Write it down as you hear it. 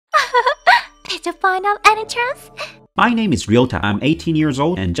Did you find out any truth? My name is Ryota. I'm 18 years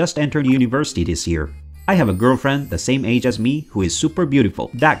old and just entered university this year. I have a girlfriend the same age as me who is super beautiful.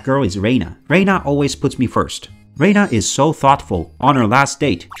 That girl is Reina. Reina always puts me first. Reina is so thoughtful. On our last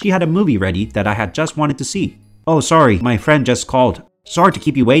date, she had a movie ready that I had just wanted to see. Oh, sorry, my friend just called. Sorry to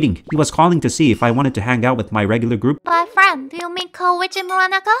keep you waiting. He was calling to see if I wanted to hang out with my regular group. By friend, do you mean Koichi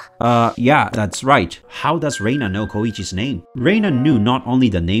Muranaka? Yeah, that's right. How does Reina know Koichi's name? Reina knew not only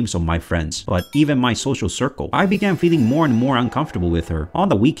the names of my friends, but even my social circle. I began feeling more and more uncomfortable with her. On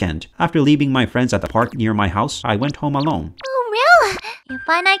the weekend, after leaving my friends at the park near my house, I went home alone. Oh, really? You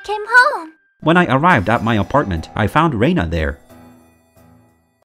finally came home. When I arrived at my apartment, I found Reina there.